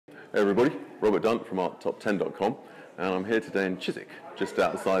Hey everybody, Robert Dunt from ArtTop10.com, and I'm here today in Chiswick, just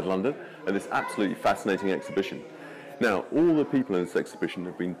outside London, at this absolutely fascinating exhibition. Now, all the people in this exhibition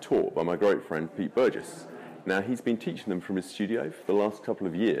have been taught by my great friend Pete Burgess. Now, he's been teaching them from his studio for the last couple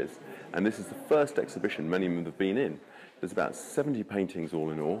of years, and this is the first exhibition many of them have been in. There's about 70 paintings all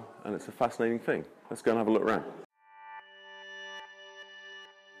in all, and it's a fascinating thing. Let's go and have a look around.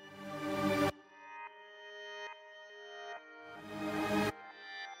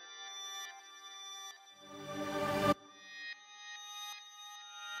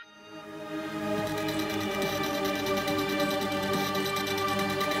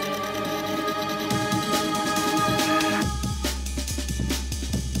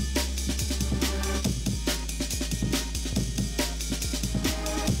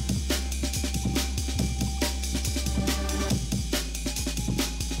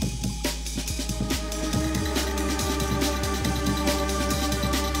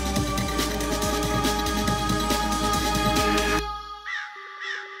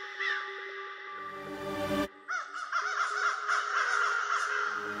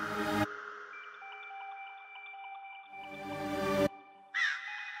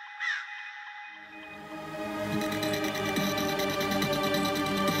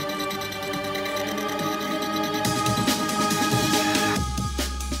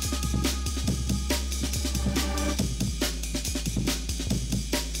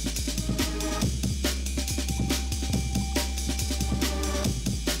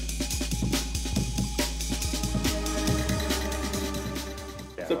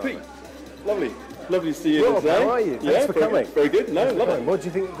 So Pete, lovely to see you Rob, today. how are you? Thanks for coming. Very good. No, love it. What do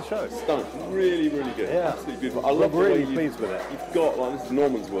you think of the show? Stunning. Really good. Yeah. Absolutely beautiful. I love the really way pleased with it. You've got, like, this is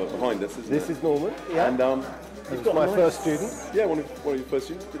Norman's work behind us, isn't it? This is Norman, yeah. And you've got my first student. Yeah, one of your first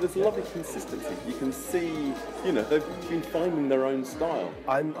students. But there's a lovely consistency. You can see, you know, they've been finding their own style.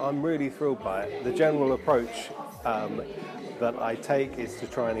 I'm really thrilled by it. The general approach that I take is to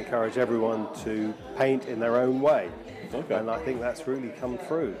try and encourage everyone to paint in their own way. Okay. And I think that's really come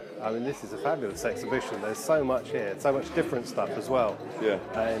through. I mean, this is a fabulous exhibition. There's so much here, so much different stuff as well. Yeah.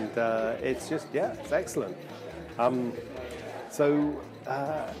 And it's just, it's excellent. It's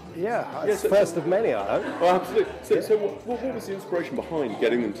first of many, I hope. Oh, absolutely. So what was the inspiration behind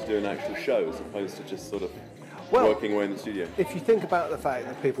getting them to do an actual show as opposed to just sort of working away in the studio? If you think about the fact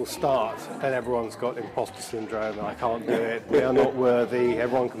that people start and everyone's got imposter syndrome, I can't do it, we are not worthy,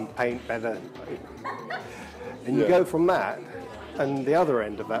 everyone can paint better. And you go from that, and the other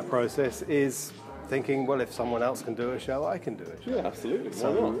end of that process is thinking, well, if someone else can do a show, I can do it. Yeah, absolutely.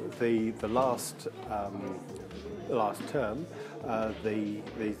 So the last term,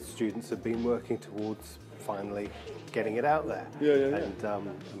 the students have been working towards finally getting it out there.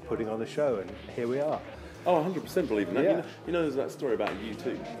 And putting on a show, and here we are. Oh, 100% believe in that. Yeah. You know, there's that story about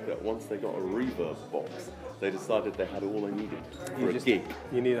U2, that once they got a reverb box, they decided they had all they needed for a gig.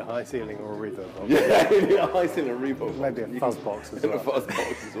 You need a high ceiling or a reverb box. Yeah, you need a high ceiling and a reverb box. Maybe a fuzz box as well. A fuzz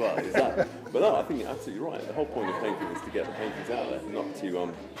box as well, exactly. But no, I think you're absolutely right. The whole point of painting is to get the paintings out there, not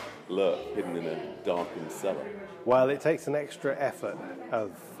to lurk hidden in a darkened cellar. Well, it takes an extra effort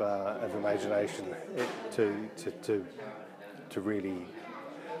of imagination to really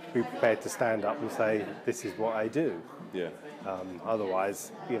be prepared to stand up and say, this is what I do. Yeah.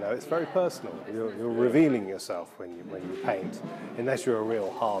 Otherwise, it's very personal. You're revealing yourself when you paint, unless you're a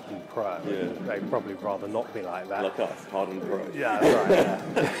real hardened pro. Yeah. They'd probably rather not be like that. Like us, hardened pro. Yeah, that's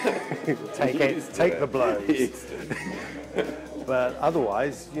right. Yeah. take the blows. But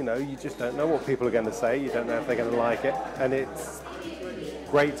otherwise, you just don't know what people are going to say. You don't know if they're going to like it, and it's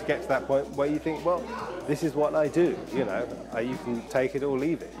great to get to that point where you think, well, this is what I do. You can take it or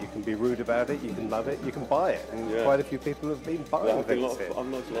leave it. You can be rude about it. You can love it. You can buy it. And quite a few people have been buying things here. I've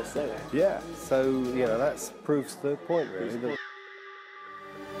noticed a lot of sales. Yeah. So that proves the point, really.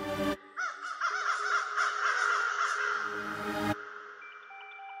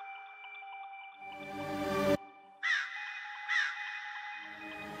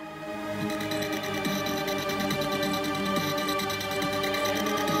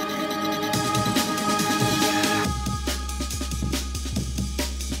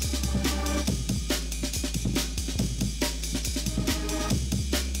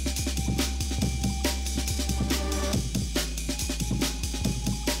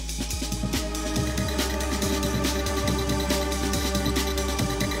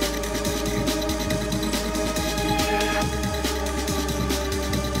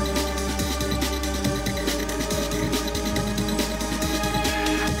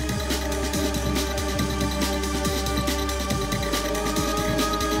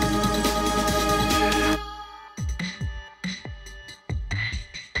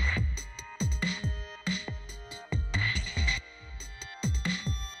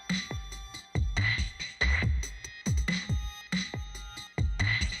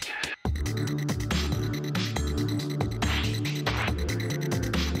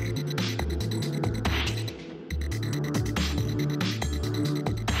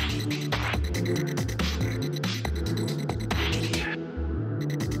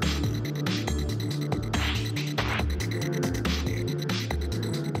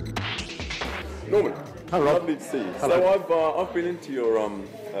 Norman, Hello, Rob. lovely to see you. Hello. So I've been into your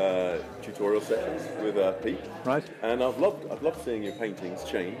tutorial sessions with Pete, Right. And I've loved seeing your paintings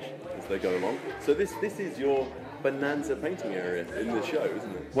change as they go along. So this is your bonanza painting area in the show,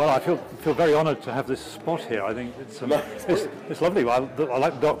 isn't it? Well, I feel very honoured to have this spot here. I think it's it's lovely. I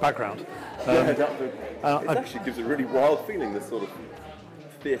like the dark background. It actually gives a really wild feeling. This sort of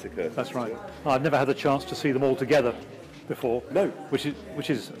theatre curtain. That's right. I've never had the chance to see them all together before. No. which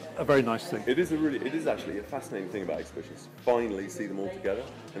is a very nice thing. It is actually a fascinating thing about exhibitions. Finally see them all together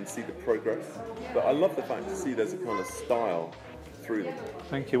and see the progress. But I love the fact to see there's a kind of style through them.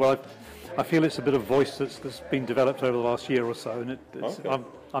 Thank you. Well, I feel it's a bit of voice that's been developed over the last year or so, and Okay.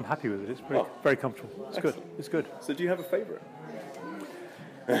 I'm happy with it. It's very comfortable. It's Excellent. good. It's good. So do you have a favourite?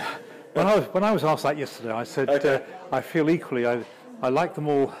 When I was asked that yesterday, I said I feel equally. I like them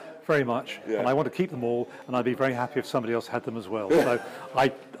all very much, and I want to keep them all, and I'd be very happy if somebody else had them as well. So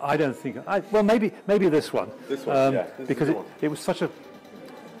I don't think. Well, maybe this one. This one, yeah. This because is the one. it was such a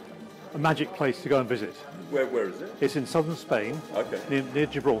magic place to go and visit. Where is it? It's in southern Spain, near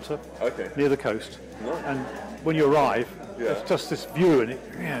Gibraltar, near the coast. Nice. And when you arrive, it's just this view, and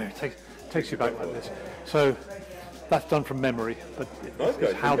it takes you back like this. So that's done from memory, but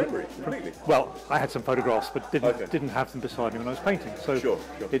it's how from memory, completely. Well, I had some photographs, but didn't have them beside me when I was painting. So Sure.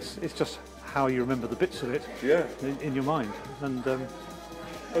 it's just how you remember the bits of it in your mind. And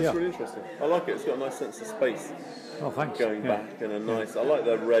That's really interesting. I like it. It's got a nice sense of space oh, thanks. going back, and a nice. I like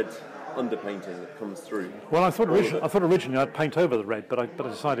the red underpainting that comes through. Well, I thought originally I'd paint over the red, but I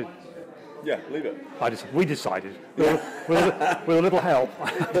decided. Yeah, leave it. We decided with a little help.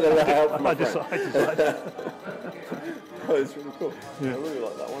 With a little help from my I friend. decided. Oh, it's really cool. Yeah. I really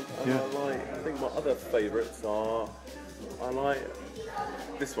like that one. And I think my other favourites are. I like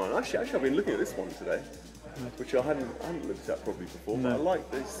this one. Actually, I've been looking at this one today, which I hadn't looked at probably before. No. But I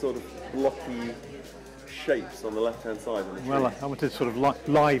like these sort of blocky shapes on the left-hand side of the tree. Well, I wanted sort of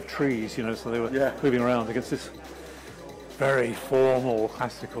live trees, so they were moving around against this very formal,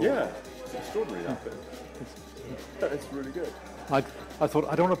 classical. Yeah, it's extraordinary that bit. It's really good. I thought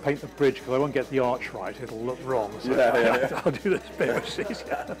I don't want to paint the bridge because I won't get the arch right; it'll look wrong. So I'll do this bit, which is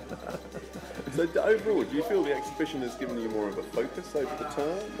easier. So overall, do you feel the exhibition has given you more of a focus over the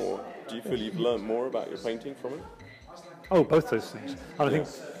term, or do you feel you've learned more about your painting from it? Oh, both those things. And I think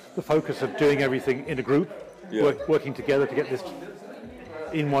the focus of doing everything in a group, working together to get this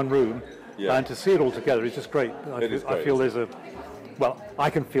in one room, and to see it all together is just great. I feel there's I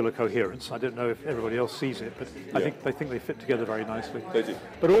can feel a coherence. I don't know if everybody else sees it, but I think they fit together very nicely. They do.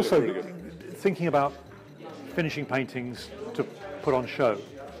 But They also, look really good. thinking about finishing paintings to put on show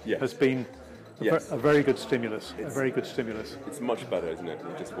has been a very good stimulus. A very good stimulus. It's much better, isn't it,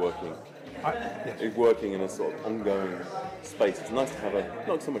 than just working? Working in a sort of ongoing space. It's nice to have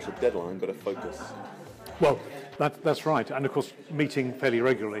not so much a deadline, but a focus. Well, that's right. And of course, meeting fairly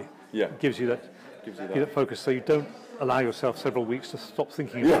regularly gives you that focus, so you don't allow yourself several weeks to stop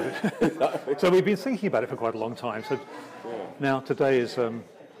thinking about it. Exactly. So we've been thinking about it for quite a long time. So now today is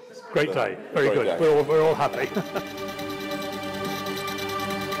great day. Very Great good. day. We're all happy.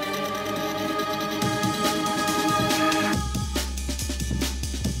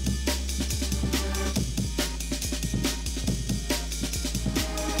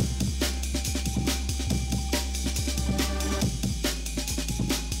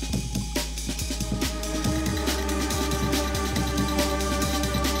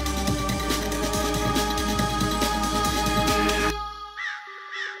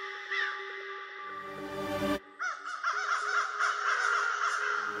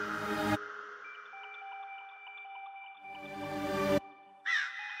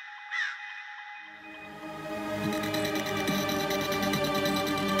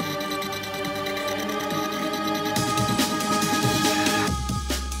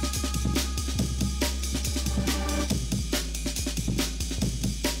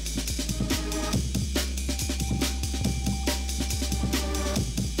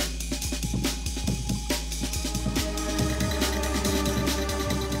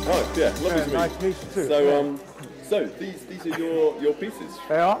 Yeah, lovely to meet nice you. to meet you too. So these are your pieces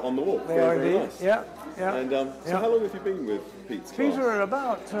They are. on the wall. They are very indeed. nice. Yeah. And so how long have you been with Pete's class? Peter,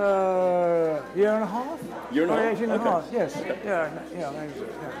 about a year and a half. Year and a half? 18 and a Okay. half, yes. Okay. Yeah, maybe so,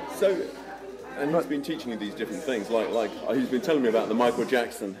 yeah. So, and he's been teaching you these different things, like he's been telling me about the Michael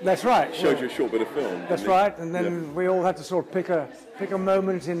Jackson. That's right. Showed you a short bit of film. That's right, and then we all had to sort of pick a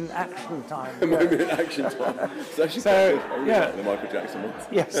moment in action time. A moment in action time. It's actually quite good. I really like the Michael Jackson ones.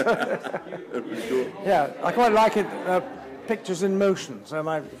 Yes. They're really cool. Yeah, I quite like it. Pictures in motion, so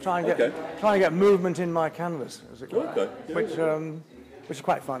I try and get movement in my canvas, as it were. Okay. Yeah, Which which is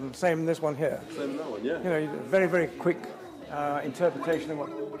quite fun. Same this one here. Same that one, yeah. You know, very, very quick interpretation of what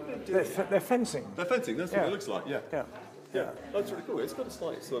they're fencing. They're fencing. That's what it looks like. Yeah. Yeah. Yeah. That's really cool. It's got a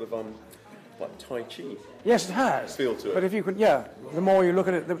slight sort of like Tai Chi. Yes, it has. Feel to it. But if you could, the more you look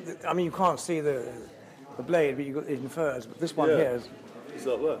at it, I mean, you can't see the blade, but it infers. But this one here is. It's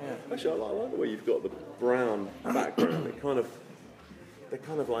like that. Yeah. Actually, I like the way you've got the brown background. They're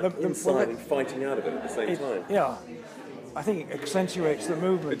kind of like inside and fighting out of it at the same time. Yeah. I think it accentuates the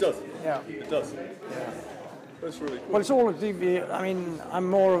movement. It does. Yeah. It does. Yeah. That's really cool. Well, it's all. I mean, I'm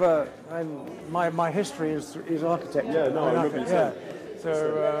more of a. My history is architecture. Yeah, no, I remember you saying.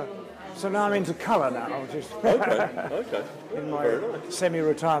 So now I'm into colour now, which is okay. in my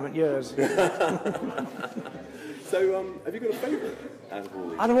semi-retirement years. So, have you got a favourite out of all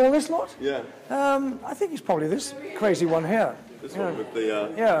these? Out of all this lot? Yeah. I think it's probably this crazy one here. This one with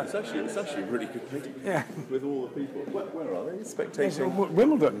the... It's actually really good painting. Yeah. With all the people. Where are they? Spectating? It's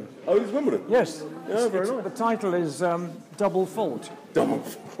Wimbledon. Oh, it's Wimbledon? Yes. Yeah, very nice. The title is Double Fault. Double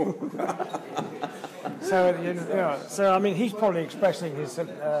Fault. So I mean, he's probably expressing his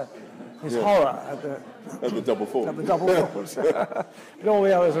horror at the double fault. At the double fault. But all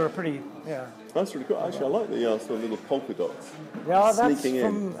the others are pretty, That's really cool. Actually, I like the sort of little polka dots. Yeah, that's sneaking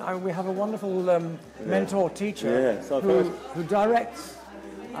from. We have a wonderful mentor teacher who directs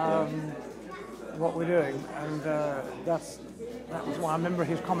what we're doing, and that was why I remember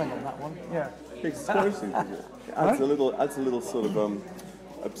his comment on that one. Yeah. Explosive. Adds a little sort of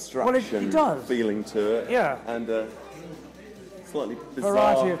abstraction feeling to it. Yeah. And slightly bizarre.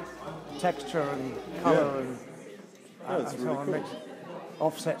 Variety of texture and colour and that's so really on, cool. makes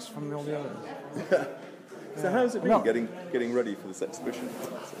offsets from all the others. So how's it been getting ready for this exhibition?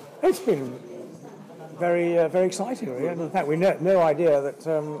 It's been very very exciting, really. And in fact, we had no idea that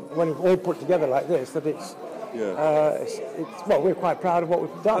when it's all put together like this, that it's well, we're quite proud of what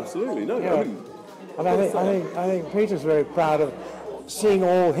we've done. Absolutely, no. Yeah. And I think Peter's very proud of seeing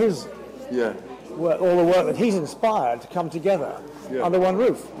all his work, all the work that he's inspired to come together under one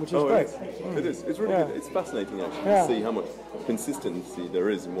roof, which is great. It is. It's really good. It's fascinating actually to see how much consistency there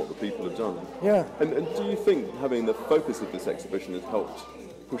is in what the people have done. Yeah. And do you think having the focus of this exhibition has helped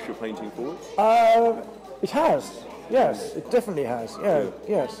push your painting forward? It has. Yes, it definitely has. Yeah.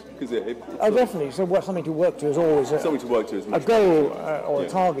 Yes. Because definitely. So something to work to is always something to work to is a goal or a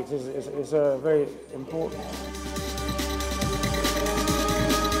target is very important.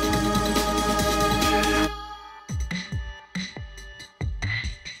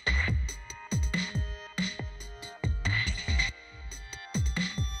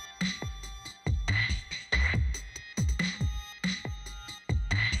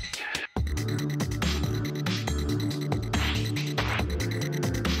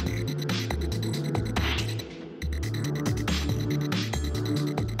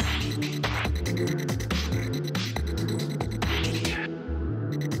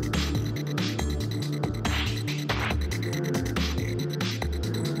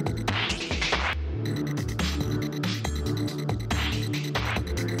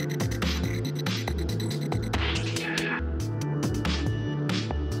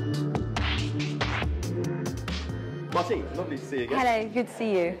 Martine, lovely to see you again. Hello, good to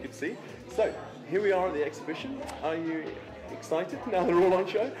see you. Good to see you. So, here we are at the exhibition. Are you excited now they're all on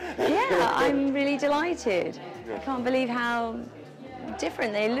show? Yeah, I'm really delighted. I can't believe how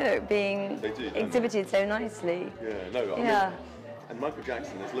different they look being exhibited so nicely. I mean, and Michael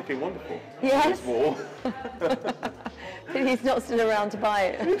Jackson is looking wonderful. Yes. This wall. But he's not still around to buy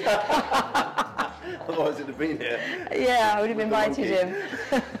it. Otherwise it'd have been here. Yeah, I would have invited him.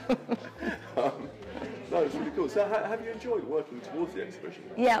 No, it's really cool. So have you enjoyed working towards the exhibition?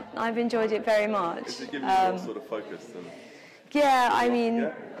 Yeah, I've enjoyed it very much. Is it giving you more sort of focus? Yeah, I mean,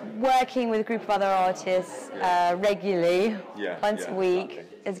 working with a group of other artists regularly, once a week,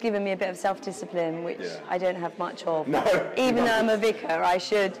 has given me a bit of self-discipline, which I don't have much of. No. Even though I'm a vicar, I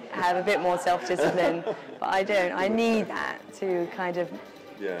should have a bit more self-discipline, but I don't. I need that to kind of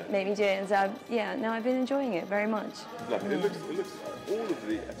make me do it. And so, I've been enjoying it very much. No, it looks, all of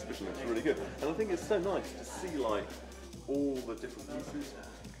the exhibition looks really good. And I think it's so nice to see, like, all the different pieces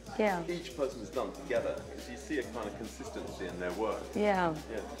each person has done together, because you see a kind of consistency in their work. Yeah.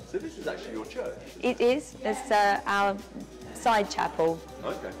 So this is actually your church? It is. It's our side chapel.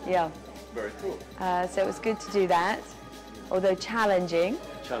 Okay. Yeah. Very cool. So it was good to do that, although challenging.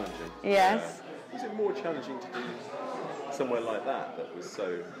 Challenging. Yes. Was it more challenging to do somewhere like that was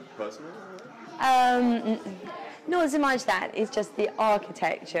so personal? Not so much that. It's just the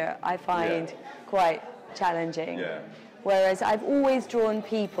architecture I find quite challenging. Yeah. Whereas I've always drawn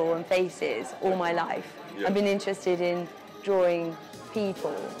people and faces all my life. I've been interested in drawing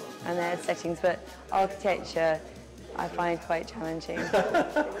people and their settings, but architecture I find quite challenging.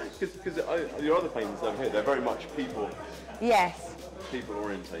 Because your other paintings over here, they're very much people. Yes. People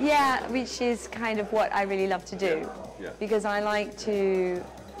orientated. Yeah, which is kind of what I really love to do. Yeah. Because I like to,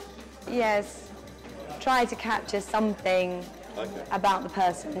 try to capture something about the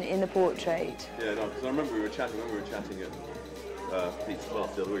person in the portrait. Yeah, no, because I remember we were chatting at Pete's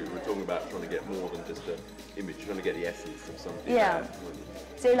class the other week. We were talking about trying to get more than just an image, trying to get the essence of something. Yeah.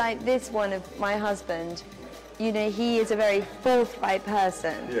 So like this one of my husband, you know, he is a very forthright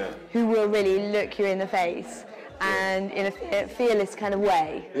person who will really look you in the face and in a fearless kind of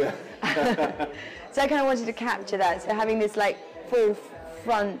way. Yeah. So I kind of wanted to capture that. So having this like full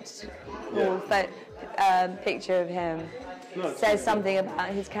front picture of him says something about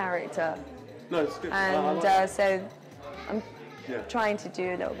his character. No, it's good. And so I'm trying to do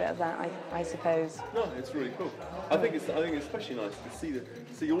a little bit of that, I suppose. No, it's really cool. I think it's especially nice to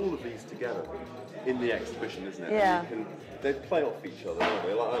see all of these together in the exhibition, isn't it? Yeah. They play off each other, don't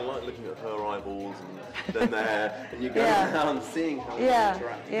they? I like looking at her eyeballs and then their hair, and you go around seeing how they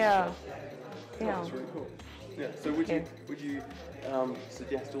interact. Yeah. Yeah. It's really cool. Yeah. So would you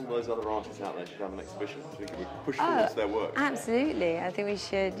suggest all those other artists out there should have an exhibition so we can push towards their work? Absolutely. I think we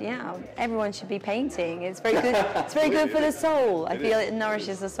should. Yeah. Everyone should be painting. It's very good. It's very good for the soul. I feel it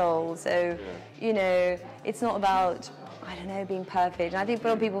nourishes the soul. So you know, it's not about being perfect. And I think a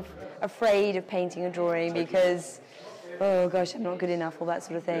lot of people are afraid of painting or drawing because, oh gosh, I'm not good enough, all that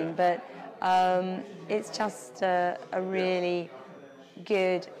sort of thing. But it's just a really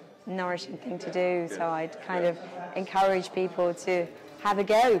good, nourishing thing to do. So I'd kind of encourage people to have a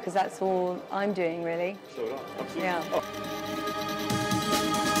go because that's all I'm doing, really. So absolutely. Yeah. Oh.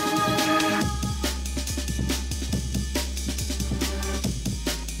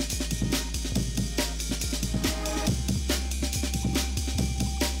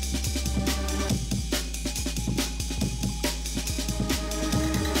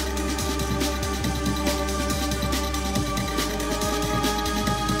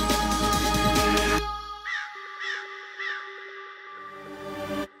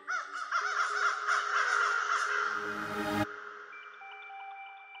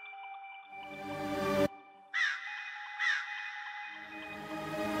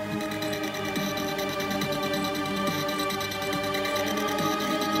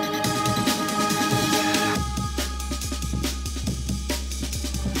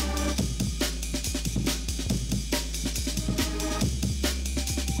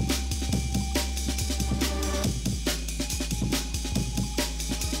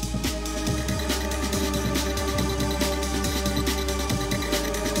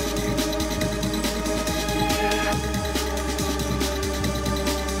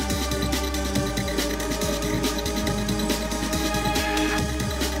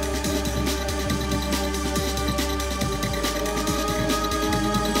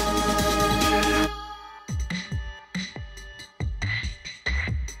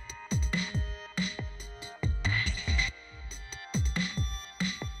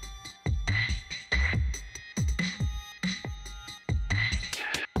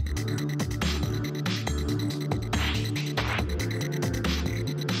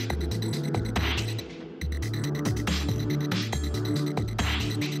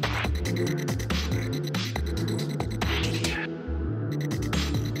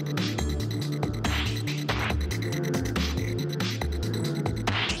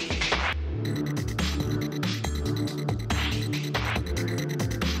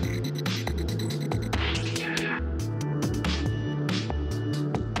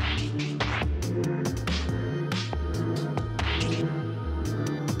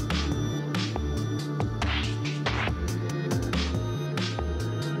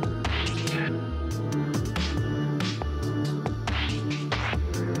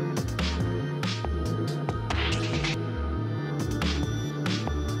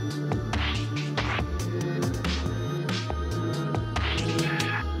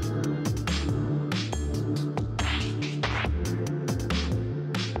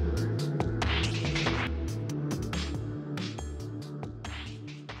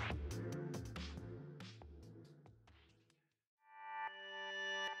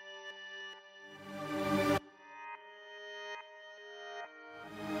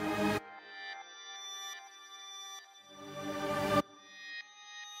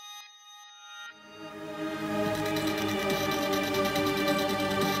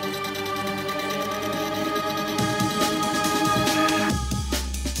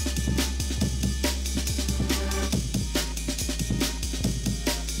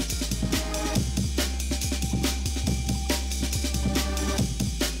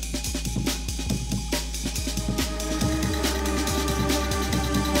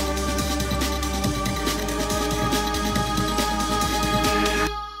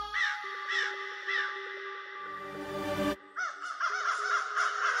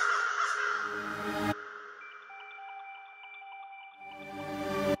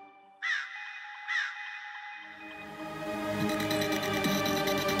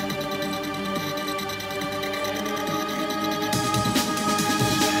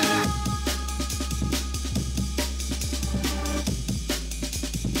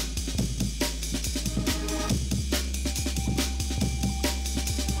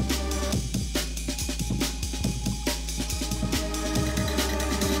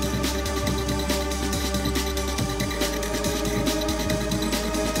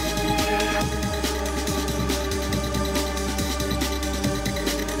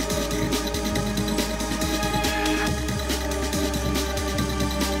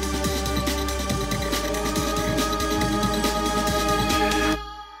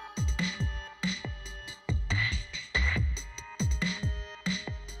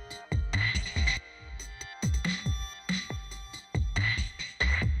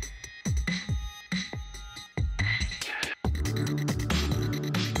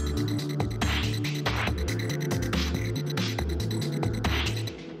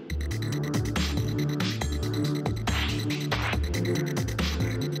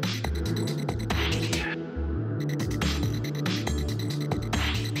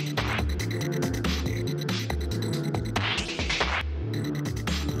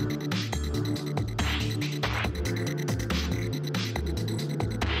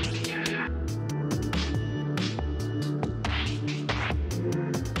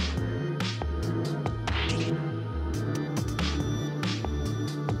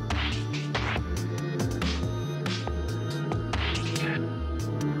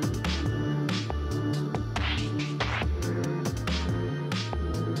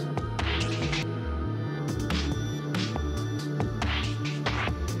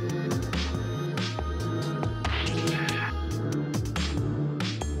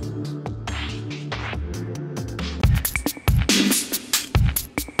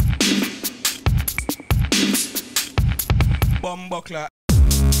 buckler